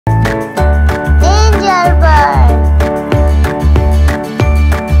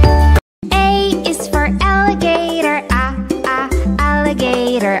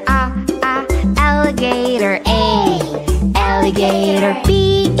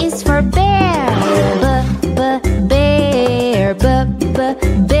is for bear. Bear.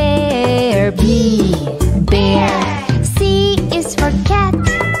 Bear. B, bear. C is for cat.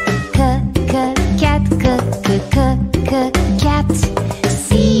 Cat. Cat.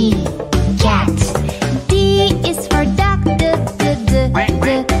 C, cat. D is for duck. Duck.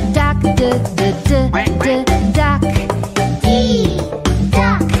 Duck. E,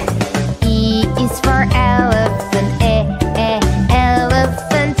 duck. E is for elephant.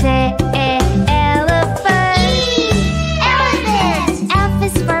 Elephant. Elephant. Elephant. F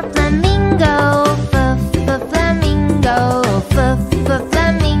is for flamingo. Flamingo.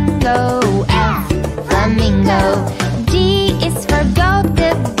 Flamingo. F, flamingo. G is for goat.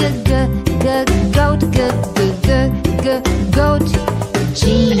 Goat. G,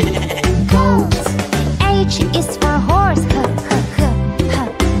 goat. H is for horse.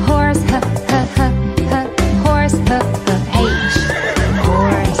 Horse. Horse. H,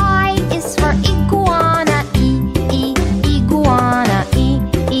 horse. I is for iguana. Iguana.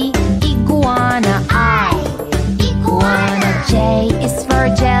 Iguana. I, iguana. J is for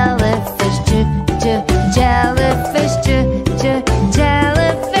jellyfish. Jellyfish. Jellyfish.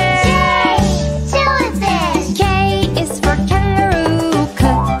 Jellyfish. K is for kangaroo.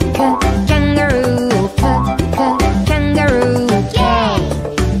 Kangaroo. Kangaroo. K,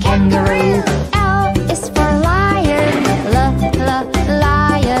 kangaroo. L is for lion.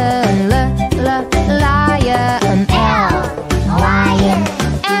 Lion. Lion. L, lion.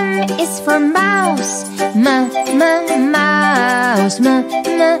 M is for mouse. Mouse. Mouse.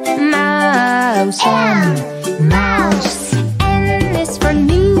 M, mouse. N is for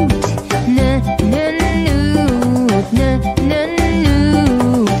newt. Newt.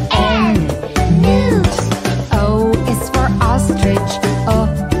 N, newt. O is for ostrich.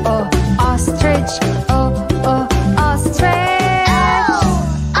 Ostrich. Ostrich.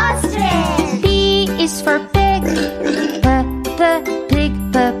 Ostrich. P is for pig. Pig.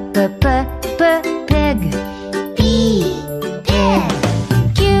 Pig. P, pig.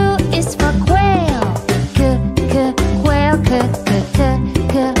 Q is for quail. Quail.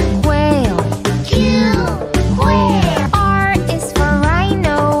 Quail. Q, quail. R is for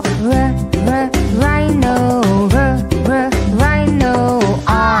rhino. Rhino. Rhino.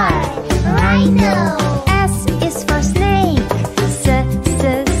 R, rhino. S is for snake.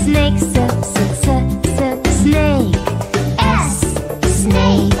 Snake. Snake. S,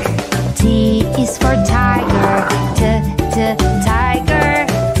 snake. T is for tiger. Tiger.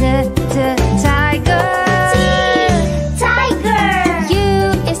 Tiger. T, tiger. U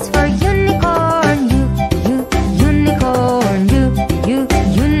is for unicorn. Unicorn.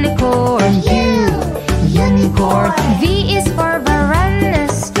 Unicorn. U, unicorn. V is for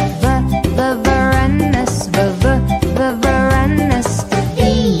varanus. Varanus. Varanus. V,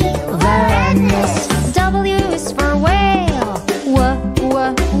 varanus. W is for whale.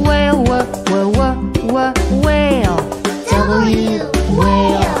 Whale. Whale. W,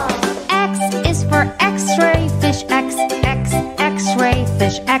 whale. X is for x-ray fish. X-ray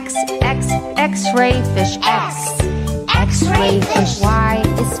fish. X-ray fish. X-ray fish. Y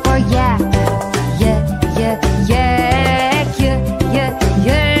is for yak. Yak.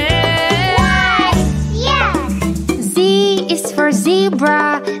 Z is for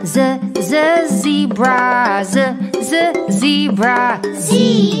zebra. Zebra. Zebra. Z,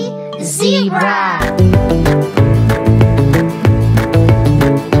 zebra.